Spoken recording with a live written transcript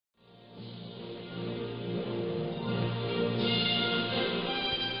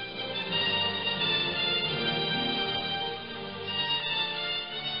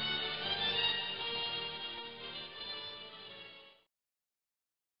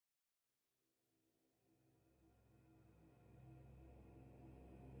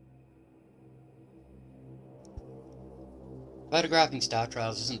Photographing star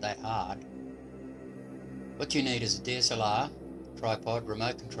trails isn't that hard. What you need is a DSLR, tripod,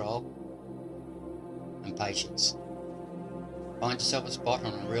 remote control, and patience. Find yourself a spot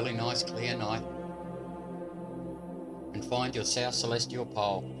on a really nice clear night and find your south celestial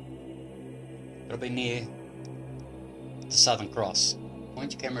pole. It'll be near the Southern Cross.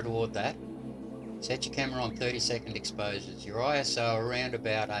 Point your camera toward that. Set your camera on 30-second exposures. Your ISO around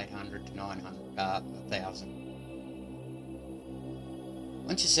about 800 to 1000.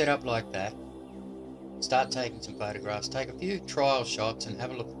 Once you're set up like that, start taking some photographs. Take a few trial shots and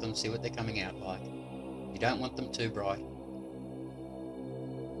have a look at them, see what they're coming out like. You don't want them too bright.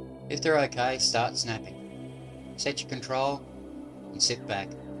 If they're okay, start snapping. Set your control and sit back.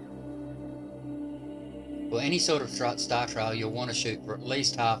 For any sort of star trail, you'll want to shoot for at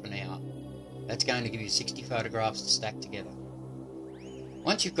least half an hour. That's going to give you 60 photographs to stack together.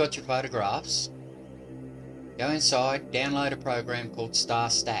 Once you've got your photographs, go inside, download a program called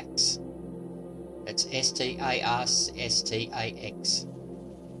StarStax. That's STARSTAX.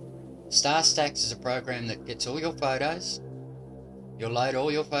 StarStax is a program that gets all your photos. You'll load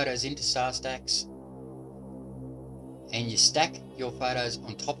all your photos into StarStax and you stack your photos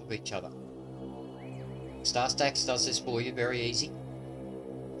on top of each other. StarStax does this for you, very easy,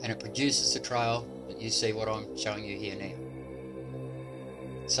 and it produces the trail that you see what I'm showing you here now.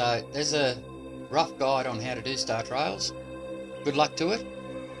 So there's a rough guide on how to do star trails. Good luck to it,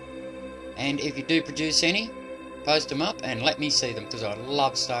 and if you do produce any, post them up and let me see them, because I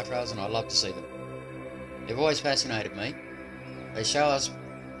love star trails and I love to see them. They've always fascinated me. They show us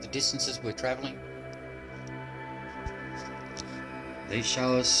the distances we're travelling. They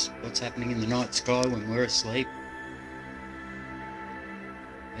show us what's happening in the night sky when we're asleep.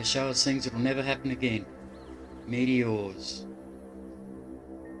 They show us things that will never happen again. Meteors.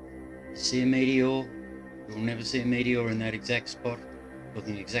 See a meteor, you'll never see a meteor in that exact spot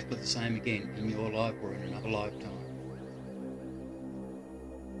looking exactly the same again in your life or in another lifetime.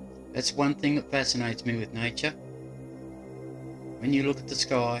 That's one thing that fascinates me with nature. When you look at the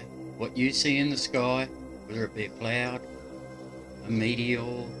sky, what you see in the sky, whether it be a cloud, a meteor,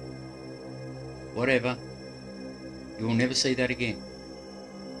 whatever, you will never see that again.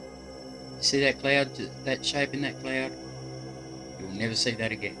 You see that cloud, that shape in that cloud, you will never see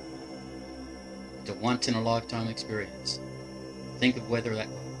that again. It's a once in a lifetime experience. Think of weather that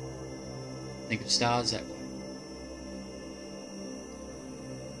way. Think of stars that way.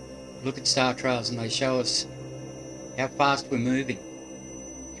 Look at star trails and they show us how fast we're moving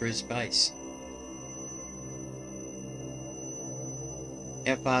through space.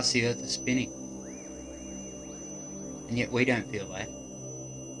 How fast the Earth is spinning. And yet we don't feel that.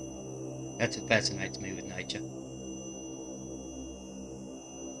 That's what fascinates me with nature.